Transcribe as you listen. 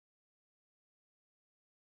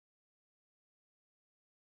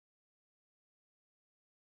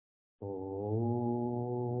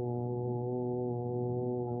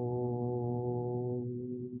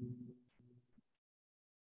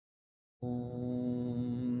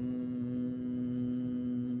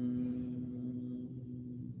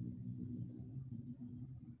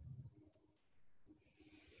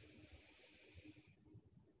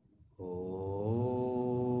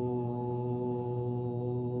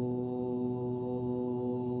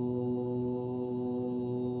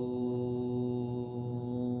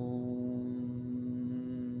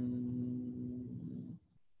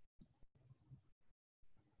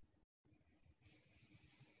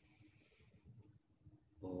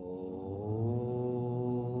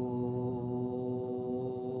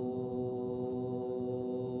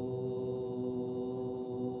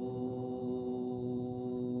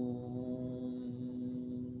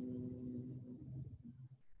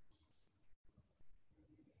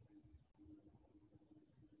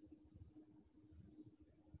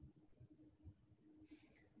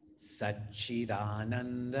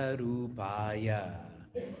Satchidananda Rupaya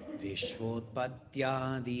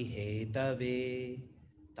Vishvotpatyadi Hetave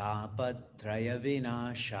Tapatraya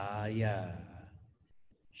Vinashaya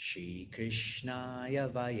Shri Krishnaya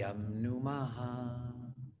Vayam Numaha.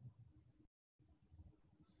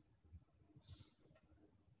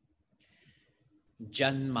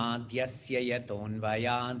 Janmadyasya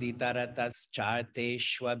yatonvayadi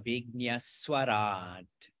taratascharteshvabhignyaswarat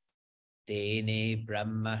Tene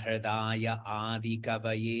Brahma Hridaya Adi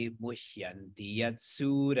Kavaye Muhyanti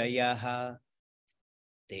Yatsurayaha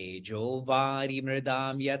Tejo Vari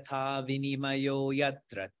Mridam Yatha Vinimayo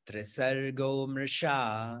Yatra Trisargo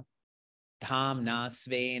Mrisha Dhamna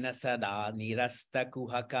Svena Sada Nirasta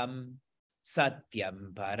Kuhakam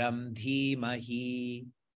Satyam Param Dhimahi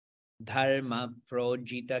Dharma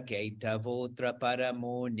Projita Ketavotra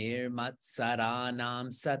Paramo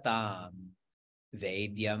Nirmatsaranam Satam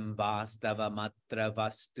Vedyam Vastavamatra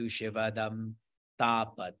Vastu Shivadam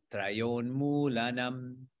Tapatrayon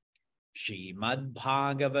Srimad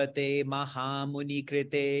Bhagavate Mahamuni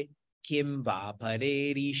Krite Kim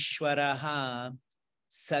Vaparerishwaraha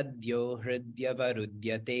Sadyo Hridya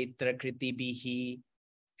Varudhyate Trakritibihi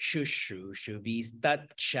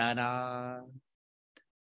Shushrushuvistakshana.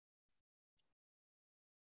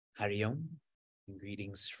 Hari Om,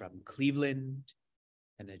 greetings from Cleveland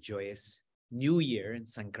and a joyous New Year and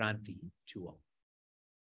Sankranti to all.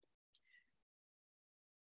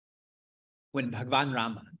 When Bhagwan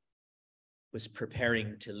Rama was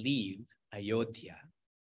preparing to leave Ayodhya,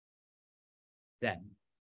 then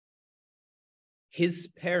his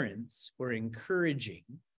parents were encouraging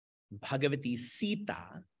Bhagavati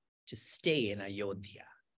Sita to stay in Ayodhya.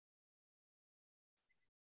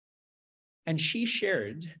 And she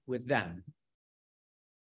shared with them,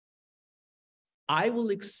 I will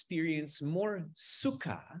experience more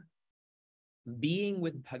sukha being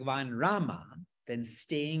with Bhagwan Rama than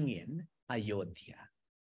staying in Ayodhya.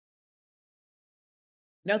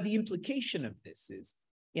 Now, the implication of this is,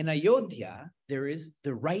 in Ayodhya, there is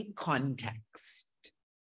the right context.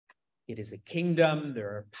 It is a kingdom, there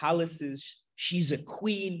are palaces, she's a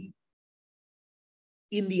queen.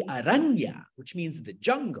 In the Aranya, which means the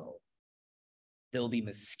jungle, there'll be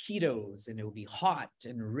mosquitoes and it will be hot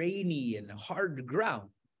and rainy and hard ground.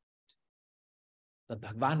 But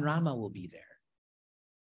Bhagwan Rama will be there.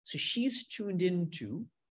 So she's tuned into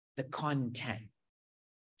the content.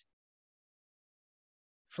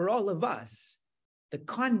 For all of us, the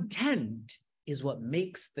content is what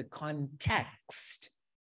makes the context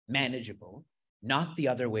manageable, not the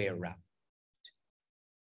other way around.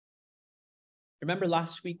 Remember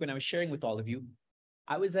last week when I was sharing with all of you,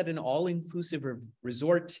 I was at an all-inclusive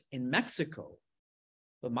resort in Mexico,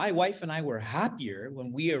 but my wife and I were happier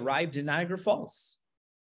when we arrived in Niagara Falls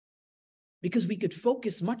because we could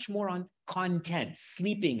focus much more on content,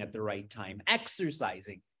 sleeping at the right time,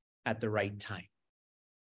 exercising at the right time.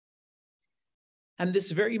 And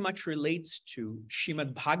this very much relates to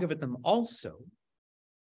Srimad Bhagavatam also,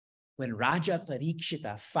 when Raja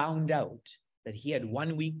Parikshita found out that he had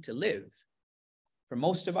 1 week to live. For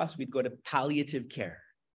most of us, we'd go to palliative care,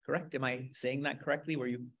 correct? Am I saying that correctly? Where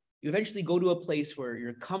you eventually go to a place where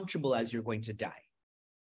you're comfortable as you're going to die.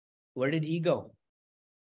 Where did he go?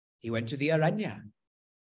 He went to the Aranya.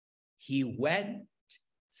 He went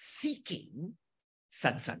seeking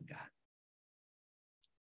satsanga.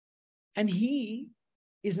 And he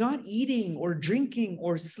is not eating or drinking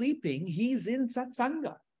or sleeping. He's in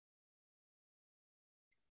satsanga.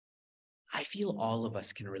 I feel all of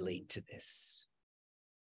us can relate to this.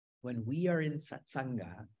 When we are in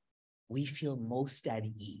satsanga, we feel most at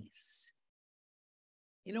ease.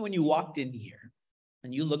 You know, when you walked in here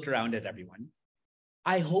and you looked around at everyone,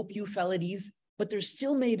 I hope you fell at ease, but there's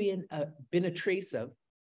still maybe been a trace of,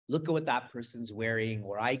 look at what that person's wearing,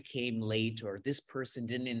 or I came late, or this person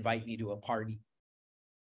didn't invite me to a party.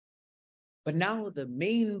 But now the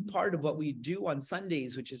main part of what we do on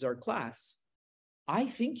Sundays, which is our class, I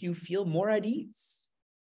think you feel more at ease.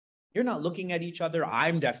 You're not looking at each other.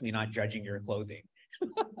 I'm definitely not judging your clothing.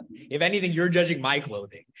 If anything, you're judging my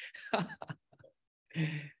clothing.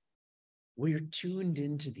 We're tuned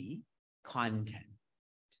into the content.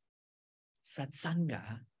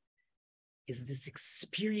 Satsanga is this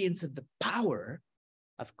experience of the power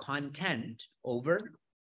of content over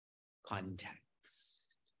context.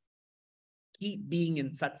 Keep being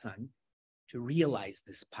in satsang to realize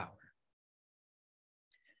this power.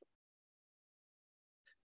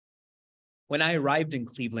 When I arrived in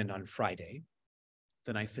Cleveland on Friday,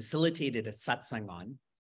 then I facilitated a satsang on,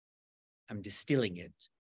 I'm distilling it,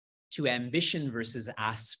 to ambition versus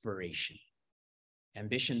aspiration.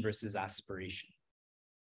 Ambition versus aspiration.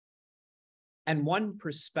 And one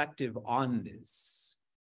perspective on this,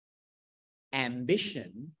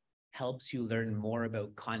 ambition helps you learn more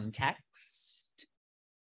about context,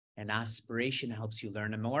 and aspiration helps you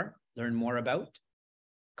learn more about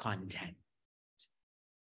content.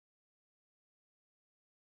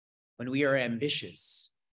 When we are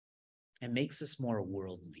ambitious, it makes us more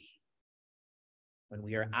worldly. When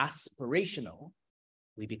we are aspirational,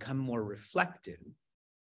 we become more reflective.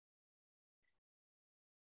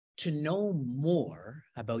 To know more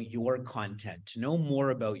about your content, to know more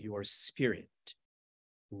about your spirit,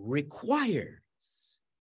 requires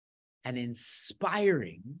an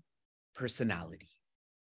inspiring personality,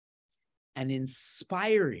 an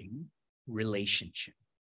inspiring relationship.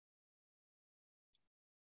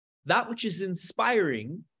 That which is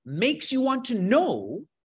inspiring makes you want to know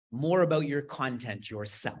more about your content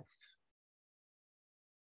yourself.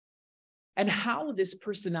 And how this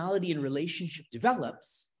personality and relationship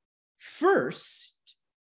develops, first,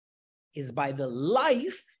 is by the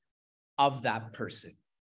life of that person.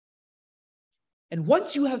 And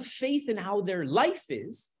once you have faith in how their life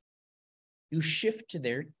is, you shift to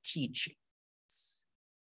their teachings.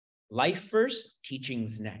 Life first,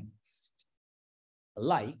 teachings next.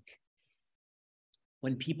 Like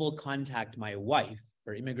when people contact my wife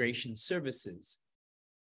for immigration services,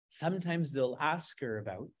 sometimes they'll ask her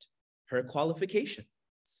about her qualifications.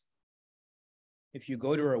 If you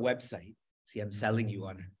go to her website, see, I'm selling you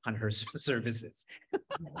on her services.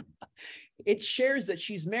 It shares that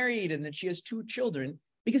she's married and that she has 2 children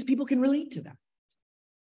because people can relate to that.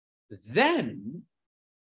 Then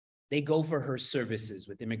they go for her services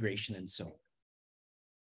with immigration and so on.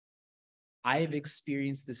 I have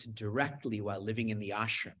experienced this directly while living in the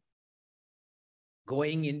ashram.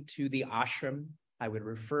 Going into the ashram, I would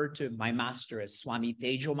refer to my master as Swami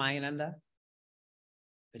Tejomayananda,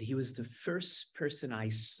 but he was the first person I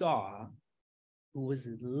saw who was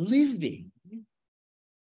living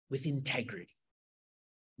with integrity,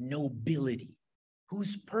 nobility,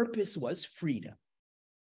 whose purpose was freedom.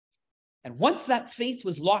 And once that faith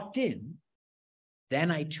was locked in, then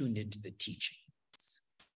I tuned into the teachings.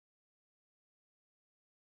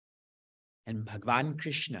 And Bhagavan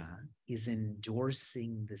Krishna is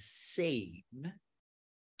endorsing the same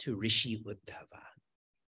to Rishi Uddhava.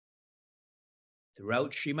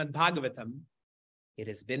 Throughout Srimad Bhagavatam, it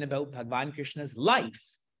has been about Bhagavan Krishna's life.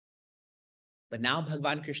 But now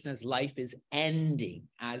Bhagavan Krishna's life is ending,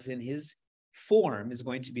 as in his form is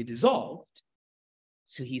going to be dissolved.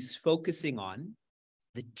 So he's focusing on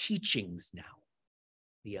the teachings now.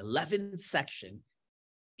 The 11th section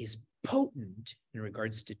is potent in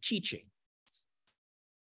regards to teaching.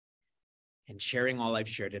 And sharing all I've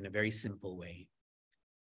shared in a very simple way.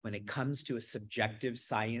 When it comes to a subjective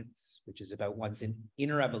science, which is about one's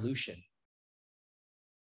inner evolution,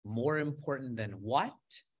 more important than what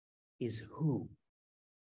is who.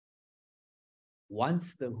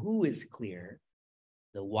 Once the who is clear,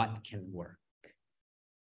 the what can work.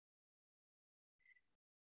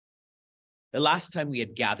 The last time we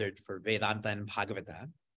had gathered for Vedanta and Bhagavata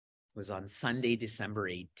was on Sunday, December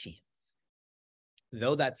 18th.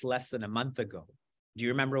 Though that's less than a month ago. Do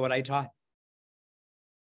you remember what I taught?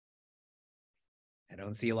 I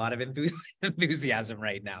don't see a lot of enthusiasm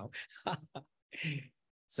right now.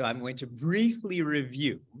 So I'm going to briefly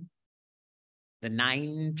review the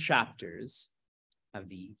 9 chapters of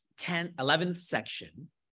the 11th section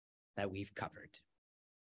that we've covered.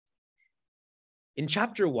 In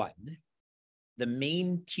chapter 1, the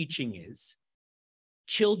main teaching is,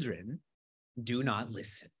 children do not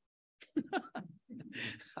listen.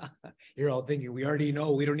 You're all thinking, we already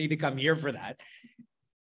know, we don't need to come here for that.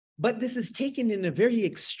 But this is taken in a very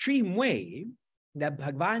extreme way that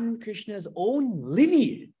Bhagavan Krishna's own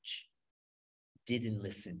lineage didn't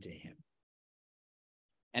listen to him.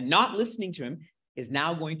 And not listening to him is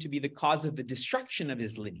now going to be the cause of the destruction of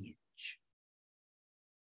his lineage.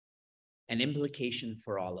 An implication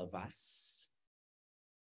for all of us.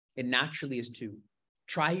 It naturally is to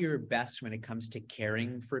try your best when it comes to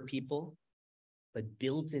caring for people, but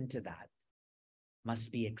built into that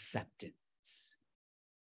must be acceptance.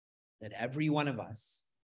 That every one of us,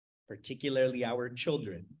 particularly our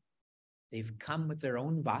children, they've come with their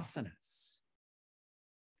own vasanas.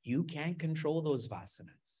 You can't control those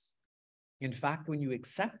vasanas. In fact, when you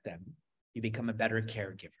accept them, you become a better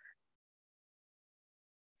caregiver.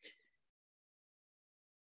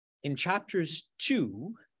 In chapters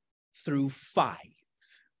 2 through 5,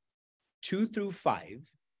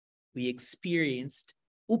 we experienced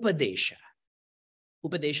Upadesha.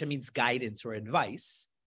 Upadesha means guidance or advice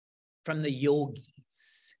from the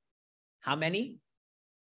yogis. How many?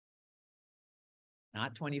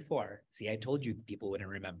 Not 24. See, I told you people wouldn't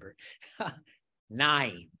remember.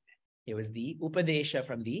 9. It was the Upadesha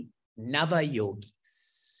from the Nava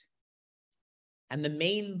yogis. And the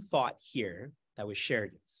main thought here that was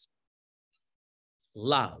shared is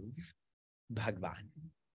love Bhagavan.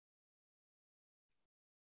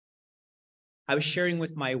 I was sharing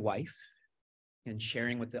with my wife and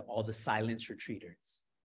sharing with all the silence retreaters.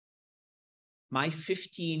 My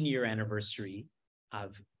 15-year anniversary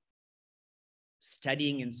of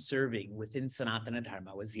studying and serving within Sanatana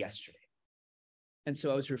Dharma was yesterday. And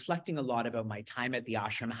so I was reflecting a lot about my time at the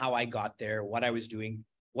ashram, how I got there, what I was doing,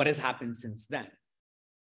 what has happened since then.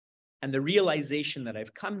 And the realization that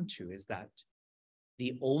I've come to is that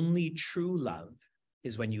the only true love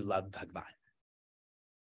is when you love Bhagavan.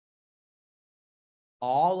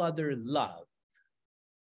 All other love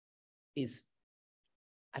is,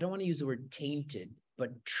 I don't want to use the word tainted,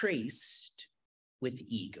 but traced with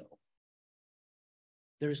ego.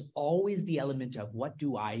 There's always the element of what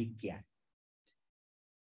do I get?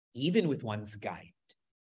 Even with one's guide.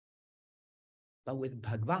 But with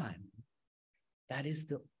Bhagavan, that is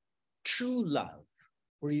the true love,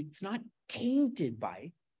 where it's not tainted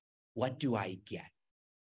by what do I get?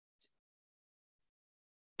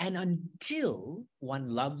 And until one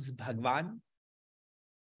loves Bhagavan,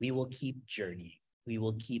 we will keep journeying, we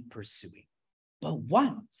will keep pursuing. But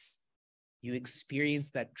once you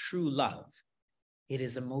experience that true love, it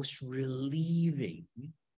is a most relieving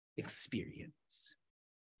experience.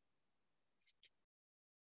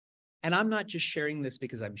 And I'm not just sharing this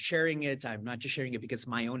because I'm sharing it. I'm not just sharing it because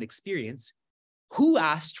my own experience. Who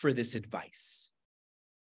asked for this advice?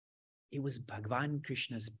 It was Bhagavan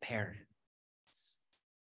Krishna's parents.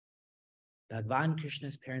 Bhagavan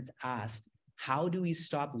Krishna's parents asked, how do we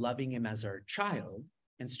stop loving him as our child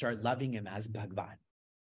and start loving him as Bhagavan?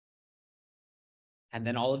 And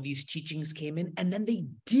then all of these teachings came in, and then they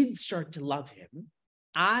did start to love him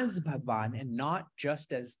as Bhagavan and not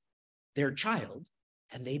just as their child,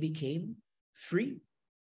 and they became free.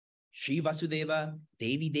 Shri Vasudeva,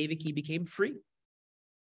 Devi Devaki became free.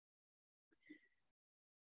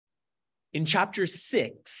 In chapter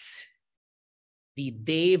 6, the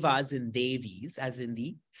Devas and Devis, as in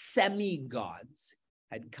the semi-gods,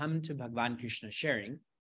 had come to Bhagavan Krishna sharing,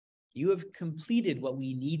 you have completed what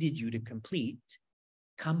we needed you to complete.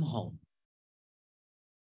 Come home.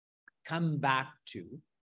 Come back to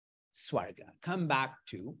Swarga. Come back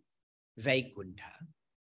to Vaikuntha.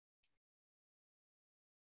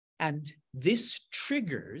 And this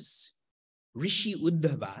triggers Rishi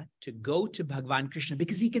Uddhava to go to Bhagavan Krishna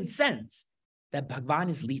because he can sense that Bhagavan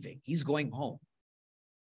is leaving. He's going home.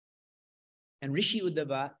 And Rishi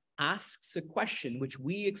Uddhava asks a question which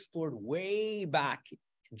we explored way back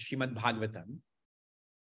in Srimad Bhagavatam.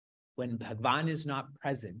 When Bhagavan is not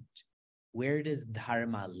present, where does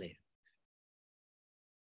Dharma live?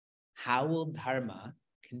 How will Dharma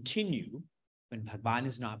continue when Bhagavan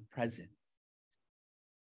is not present?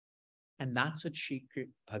 And that's what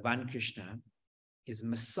Bhagavan Krishna is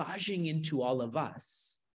massaging into all of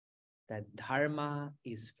us, that Dharma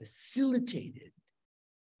is facilitated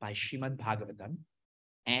by Srimad Bhagavatam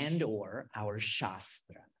and or our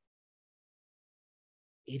Shastra.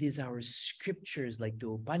 It is our scriptures like the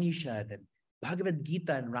Upanishad and Bhagavad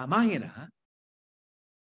Gita and Ramayana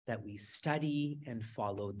that we study and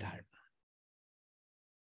follow Dharma.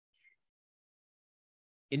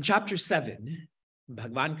 In chapter 7,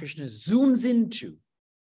 Bhagavan Krishna zooms into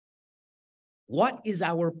what is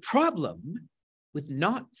our problem with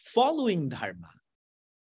not following Dharma.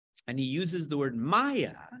 And he uses the word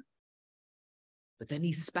Maya, but then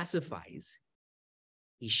he specifies,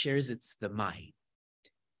 he shares it's the mind.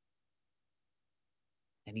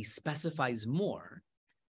 And he specifies more.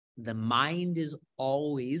 The mind is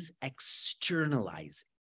always externalizing.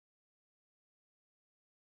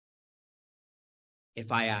 If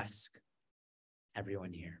I ask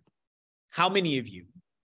everyone here, how many of you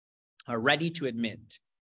are ready to admit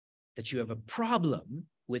that you have a problem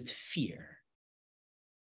with fear?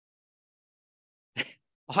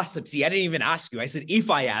 Awesome. See, I didn't even ask you. I said, if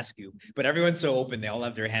I ask you, but everyone's so open, they all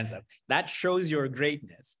have their hands up. That shows your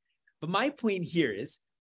greatness. But my point here is,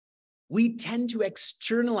 we tend to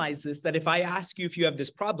externalize this, that if I ask you if you have this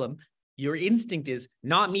problem, your instinct is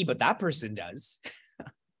not me, but that person does.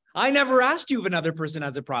 I never asked you if another person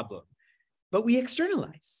has a problem, but we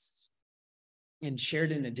externalize. And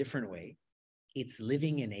shared in a different way, it's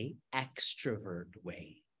living in an extrovert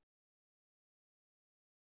way.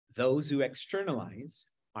 Those who externalize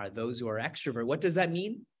are those who are extrovert. What does that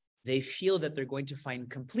mean? They feel that they're going to find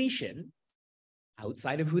completion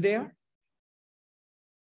outside of who they are.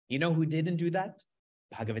 You know who didn't do that?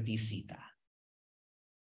 Bhagavati Sita.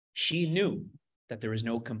 She knew that there was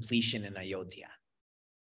no completion in Ayodhya.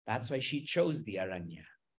 That's why she chose the Aranya.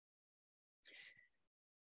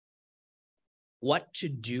 What to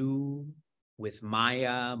do with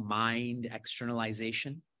Maya, mind,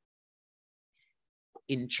 externalization?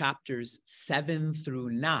 In chapters 7 through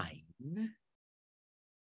 9,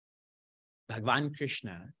 Bhagavan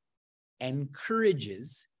Krishna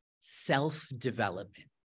encourages self-development.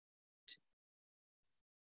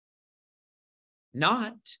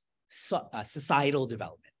 Not societal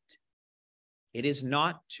development. It is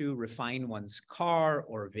not to refine one's car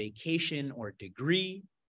or vacation or degree.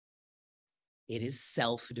 It is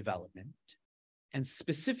self-development. And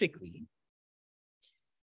specifically,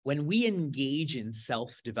 when we engage in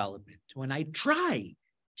self-development, when I try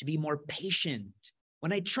to be more patient,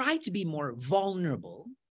 when I try to be more vulnerable,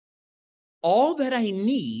 all that I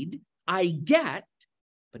need, I get,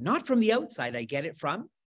 but not from the outside, I get it from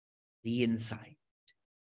the inside.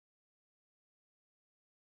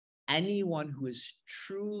 Anyone who has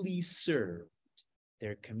truly served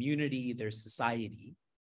their community, their society,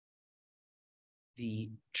 the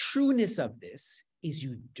trueness of this is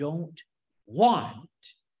you don't want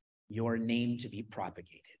your name to be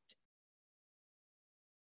propagated.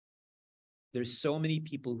 There's so many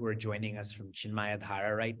people who are joining us from Chinmaya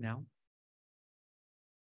Dhara right now.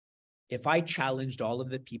 If I challenged all of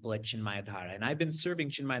the people at Chinmaya Dhara, and I've been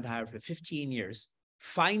serving Chinmaya Dhara for 15 years,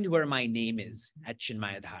 find where my name is at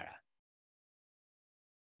Chinmaya Dhara.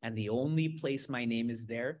 And the only place my name is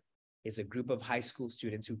there is a group of high school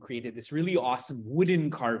students who created this really awesome wooden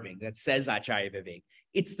carving that says Acharya Vivek.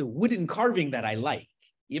 It's the wooden carving that I like.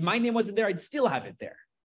 If my name wasn't there, I'd still have it there.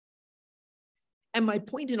 And my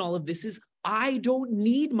point in all of this is I don't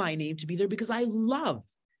need my name to be there because I love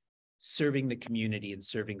serving the community and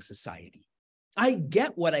serving society. I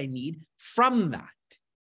get what I need from that,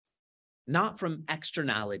 not from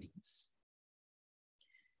externalities.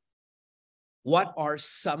 What are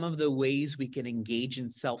some of the ways we can engage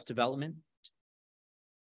in self-development?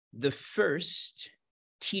 The first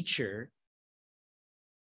teacher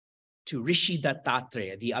to Rishi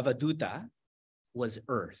Dattatreya, the Avaduta, was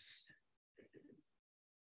Earth.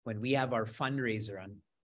 When we have our fundraiser on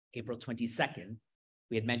April 22nd,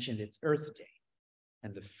 we had mentioned it's Earth Day.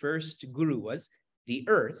 And the first guru was the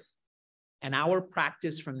Earth. And our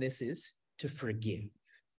practice from this is to forgive.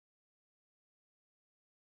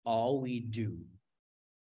 All we do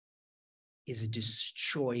is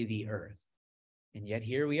destroy the earth. And yet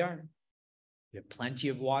here we are. We have plenty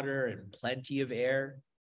of water and plenty of air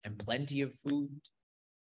and plenty of food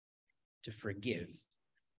to forgive.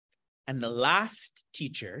 And the last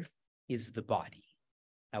teacher is the body.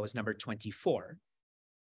 That was number 24.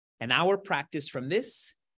 And our practice from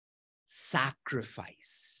this,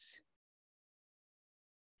 sacrifice.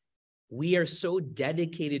 We are so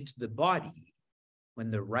dedicated to the body when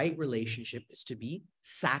the right relationship is to be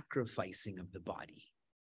sacrificing of the body.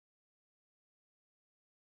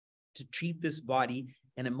 To treat this body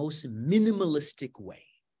in a most minimalistic way,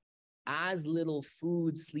 as little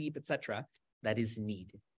food, sleep, etc., that is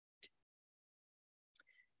needed.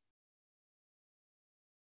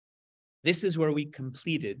 This is where we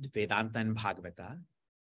completed Vedanta and Bhagavata.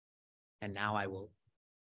 And now I will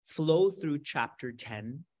flow through chapter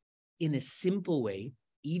 10 in a simple way,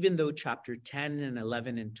 even though chapter 10 and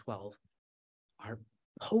 11 and 12 are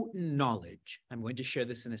potent knowledge. I'm going to share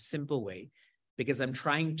this in a simple way because I'm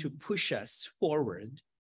trying to push us forward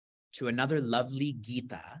to another lovely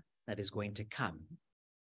Gita that is going to come.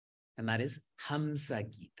 And that is Hamsa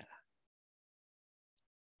Gita.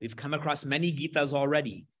 We've come across many Gitas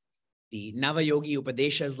already. The Navayogi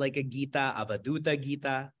Upadesha is like a Gita, Avaduta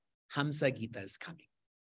Gita, Hamsa Gita is coming.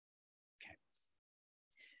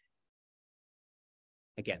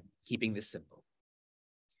 Again, keeping this simple.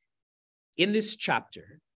 In this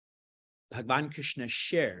chapter, Bhagavan Krishna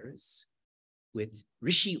shares with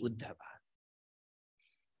Rishi Uddhava,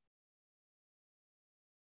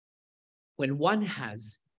 when one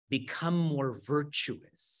has become more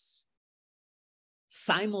virtuous,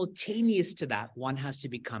 simultaneous to that, one has to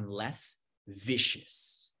become less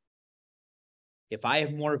vicious. If I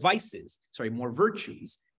have more more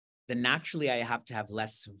virtues, then naturally I have to have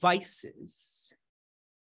less vices.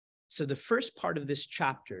 So the first part of this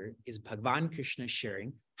chapter is Bhagavan Krishna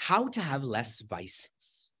sharing how to have less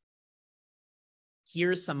vices.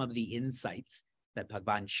 Here are some of the insights that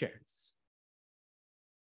Bhagavan shares.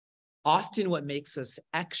 Often what makes us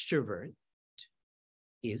extrovert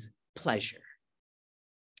is pleasure.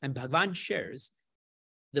 And Bhagavan shares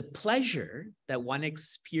the pleasure that one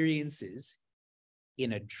experiences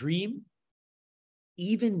in a dream,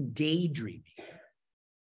 even daydreaming.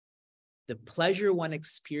 The pleasure one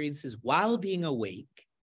experiences while being awake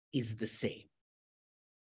is the same.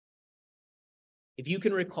 If you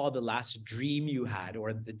can recall the last dream you had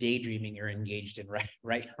or the daydreaming you're engaged in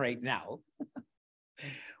right now,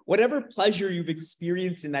 whatever pleasure you've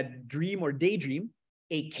experienced in that dream or daydream,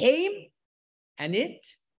 it came and it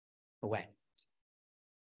went.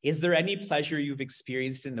 Is there any pleasure you've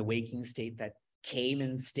experienced in the waking state that came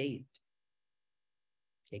and stayed?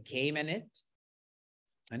 It came and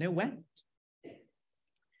it went.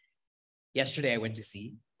 Yesterday, I went to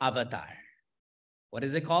see Avatar. What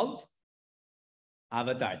is it called?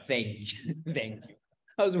 Avatar. Thank you. Thank you.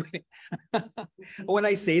 I was waiting. When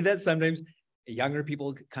I say that, sometimes younger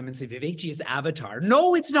people come and say, Vivekji is Avatar.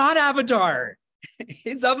 No, it's not Avatar.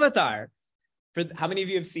 It's Avatar. How many of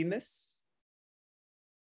you have seen this?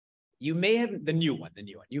 You may have, the new one.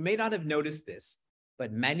 You may not have noticed this,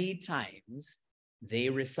 but many times they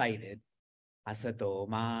recited Asato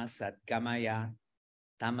ma satgamaya,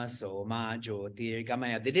 tamaso ma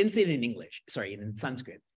jyotirgamaya. They didn't say it in English, sorry, in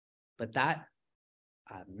Sanskrit. But that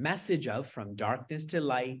message of from darkness to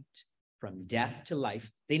light, from death to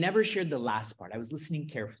life, they never shared the last part. I was listening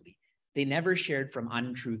carefully. They never shared from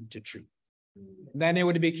untruth to truth. Then it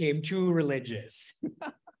would have became too religious.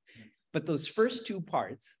 But those first two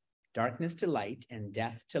parts, darkness to light and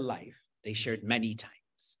death to life, they shared many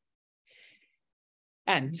times.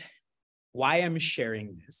 And why I'm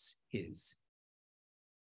sharing this is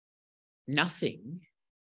nothing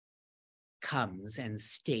comes and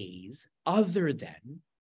stays other than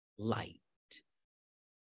light,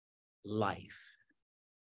 life,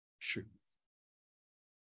 truth.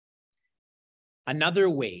 Another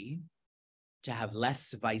way to have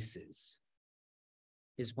less vices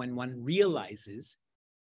is when one realizes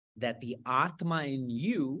that the Atma in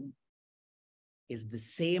you is the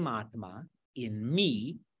same Atma in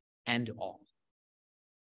me and all.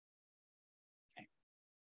 Okay.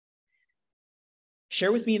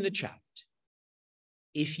 Share with me in the chat.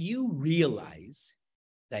 If you realize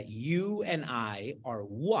that you and I are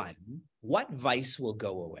one, what vice will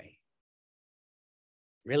go away?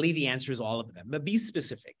 Really, the answer is all of them, but be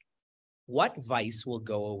specific. What vice will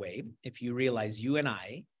go away if you realize you and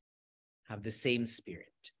I have the same spirit?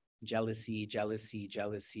 Jealousy,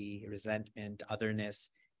 resentment,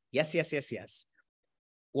 otherness. Yes.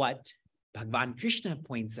 What Bhagavan Krishna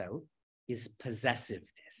points out is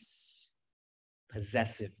possessiveness.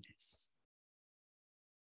 Possessiveness.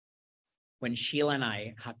 When Sheila and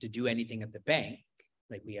I have to do anything at the bank,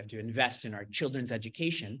 like we have to invest in our children's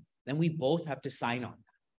education, then we both have to sign on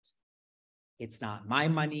that. It's not my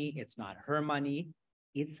money, it's not her money,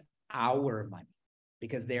 it's our money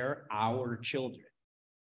because they're our children.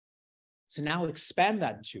 So now expand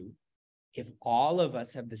that to, if all of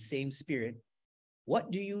us have the same spirit,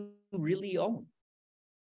 what do you really own?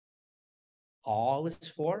 All is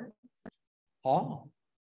for all.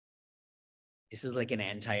 This is like an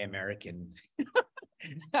anti-American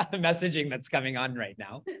messaging that's coming on right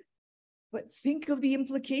now. But think of the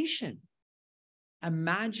implication.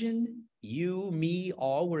 Imagine you, me,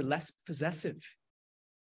 all were less possessive.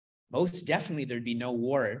 Most definitely there'd be no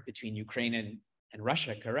war between Ukraine and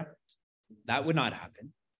Russia, correct? That would not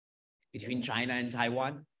happen. Between China and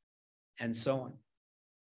Taiwan, and so on.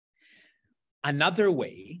 Another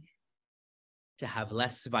way to have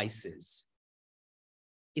less vices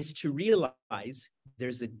is to realize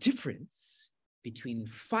there's a difference between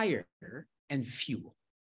fire and fuel.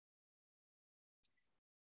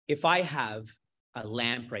 If I have a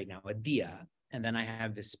lamp right now, a diya, and then I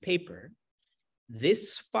have this paper,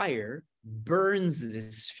 this fire burns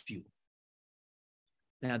this fuel.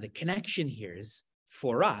 Now, the connection here is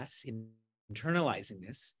for us in internalizing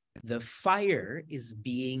this, the fire is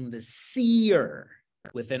being the seer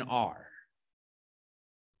with an R.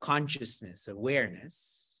 consciousness,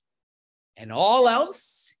 awareness, and all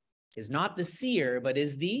else is not the seer, but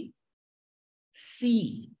is the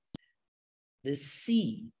seed. The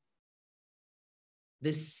seed.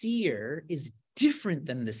 The seer is different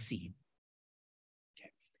than the seed.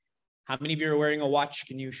 Okay. How many of you are wearing a watch?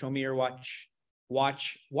 Can you show me your watch?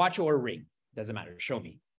 Watch or ring. Doesn't matter. Show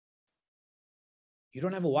me. You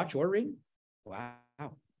don't have a watch or ring? Wow.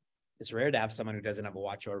 It's rare to have someone who doesn't have a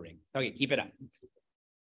watch or ring. Okay, keep it up.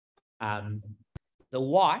 The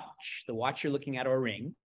watch you're looking at or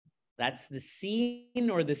ring, that's the seen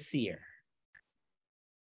or the seer?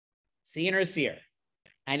 Seen or seer?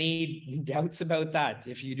 Any doubts about that?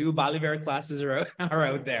 If you do, Bolivar classes are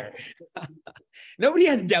out there. Nobody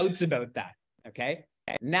has doubts about that, okay?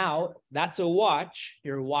 Now, that's a watch.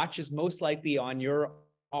 Your watch is most likely on your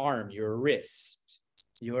arm, your wrist.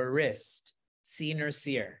 Your wrist. Seen or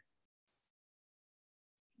seer?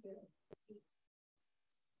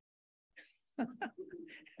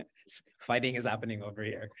 Fighting is happening over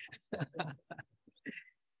here.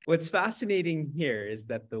 What's fascinating here is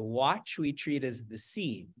that the watch we treat as the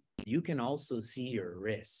seen, you can also see your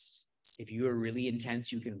wrist. If you are really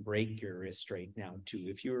intense, you can break your wrist right now too.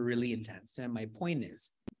 If you are really intense, and my point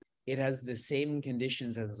is, it has the same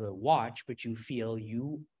conditions as a watch, but you feel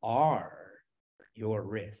you are your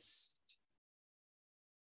wrist.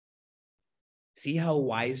 See how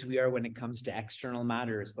wise we are when it comes to external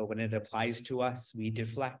matters, but when it applies to us, we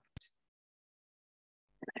deflect.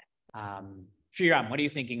 Sriram, what are you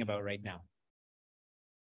thinking about right now?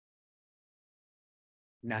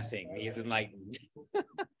 Nothing. He is enlightened.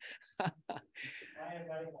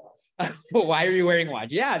 Why are you wearing a watch?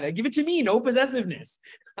 Yeah, give it to me. No possessiveness.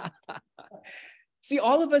 See,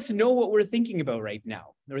 all of us know what we're thinking about right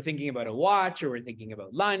now. We're thinking about a watch, or we're thinking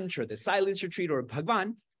about lunch, or the silence retreat, or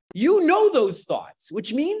Bhagwan. You know those thoughts,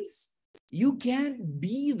 which means you can't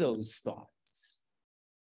be those thoughts.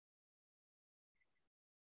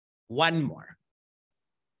 One more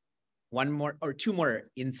or two more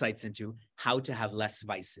insights into how to have less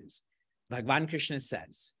vices. Bhagavan Krishna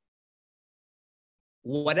says,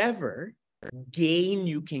 whatever gain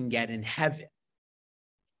you can get in heaven,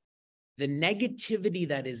 the negativity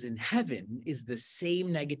that is in heaven is the same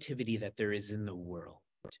negativity that there is in the world.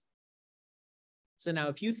 So now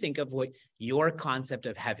if you think of what your concept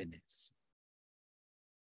of heaven is,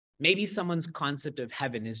 maybe someone's concept of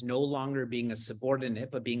heaven is no longer being a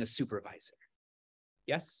subordinate, but being a supervisor.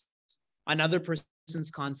 Yes? Another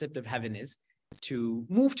person's concept of heaven is to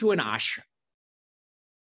move to an ashram.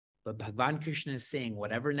 But Bhagavan Krishna is saying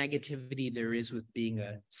whatever negativity there is with being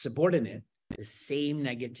a subordinate, the same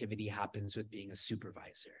negativity happens with being a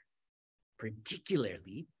supervisor,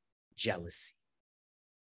 particularly jealousy.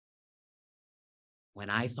 When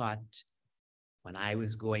I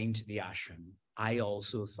was going to the ashram, I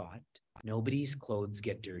also thought nobody's clothes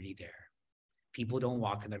get dirty there. People don't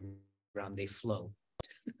walk on the ground, they float.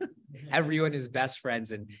 Everyone is best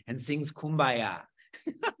friends and sings Kumbaya.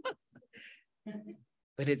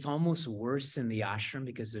 But it's almost worse in the ashram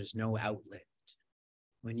because there's no outlet.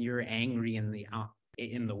 When you're angry in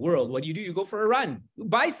the world, what do? You go for a run. You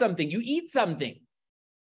buy something. You eat something.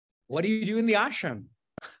 What do you do in the ashram?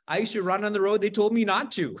 I used to run on the road. They told me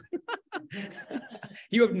not to.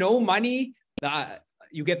 You have no money.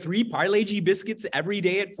 You get 3 Parle-G biscuits every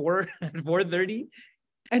day at 4:30.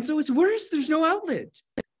 And so it's worse. There's no outlet.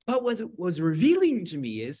 But what was revealing to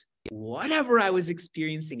me is whatever I was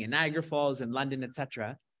experiencing in Niagara Falls and London,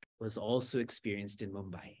 etc., was also experienced in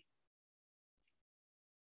Mumbai.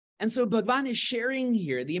 And so Bhagavan is sharing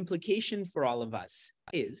here, the implication for all of us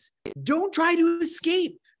is, don't try to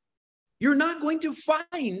escape. You're not going to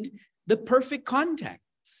find the perfect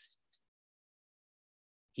context.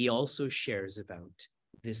 He also shares about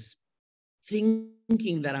this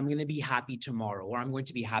thinking that I'm going to be happy tomorrow, or I'm going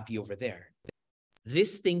to be happy over there.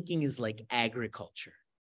 This thinking is like agriculture.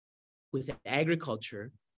 With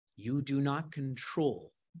agriculture, you do not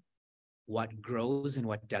control what grows and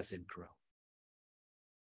what doesn't grow.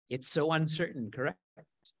 It's so uncertain, correct?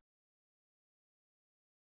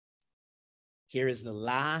 Here is the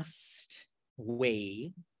last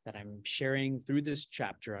way that I'm sharing through this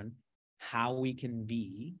chapter on how we can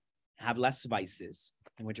have less vices.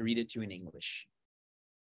 I'm going to read it to you in English.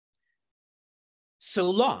 So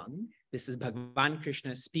long, this is Bhagavan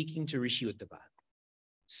Krishna speaking to Rishi Uddhava,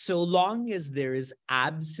 so long as there is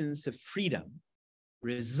absence of freedom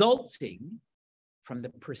resulting from the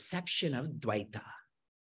perception of Dvaita,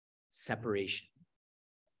 separation,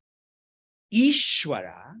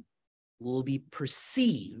 Ishvara will be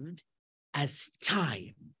perceived as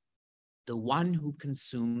time, the one who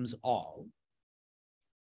consumes all,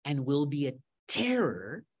 and will be a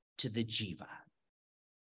terror to the jiva.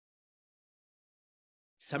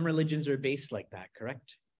 Some religions are based like that,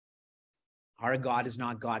 correct? Our God is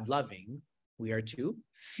not God-loving. We are to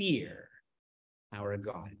fear our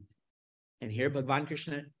God. And here Bhagavan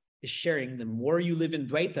Krishna is sharing, the more you live in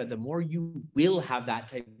Dvaita, the more you will have that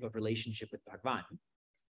type of relationship with Bhagavan.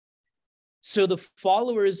 So the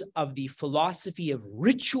followers of the philosophy of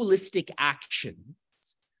ritualistic actions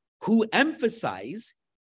who emphasize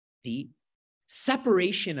the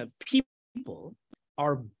separation of people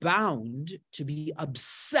are bound to be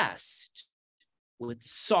obsessed with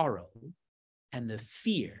sorrow and the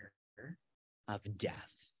fear of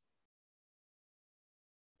death.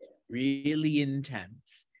 Really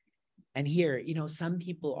intense. And here, you know, some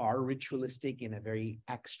people are ritualistic in a very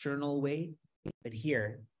external way, but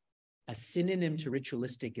here, a synonym to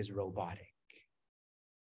ritualistic is robotic.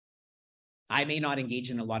 I may not engage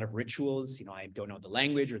in a lot of rituals, you know, I don't know the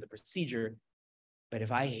language or the procedure, but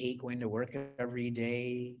if I hate going to work every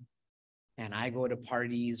day and I go to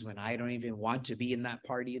parties when I don't even want to be in that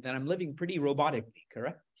party, then I'm living pretty robotically,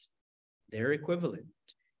 correct? They're equivalent.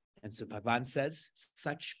 And so Bhagavan says,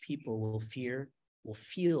 such people will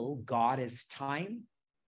feel God as time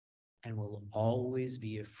and will always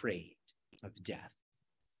be afraid of death.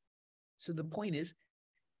 So the point is,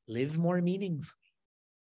 live more meaningfully.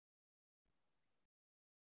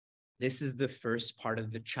 This is the first part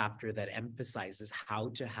of the chapter that emphasizes how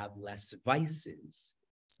to have less vices.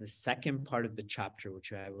 The second part of the chapter,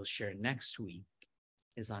 which I will share next week,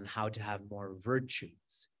 is on how to have more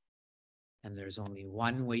virtues. And there's only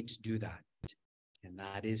one way to do that, and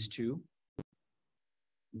that is to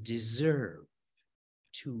deserve,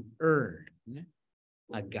 to earn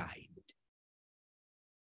a guide.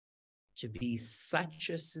 To be such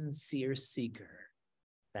a sincere seeker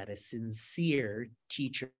that a sincere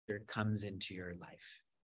teacher comes into your life.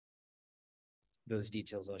 Those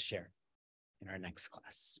details I'll share in our next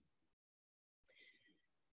class.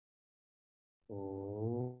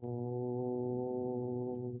 Oh.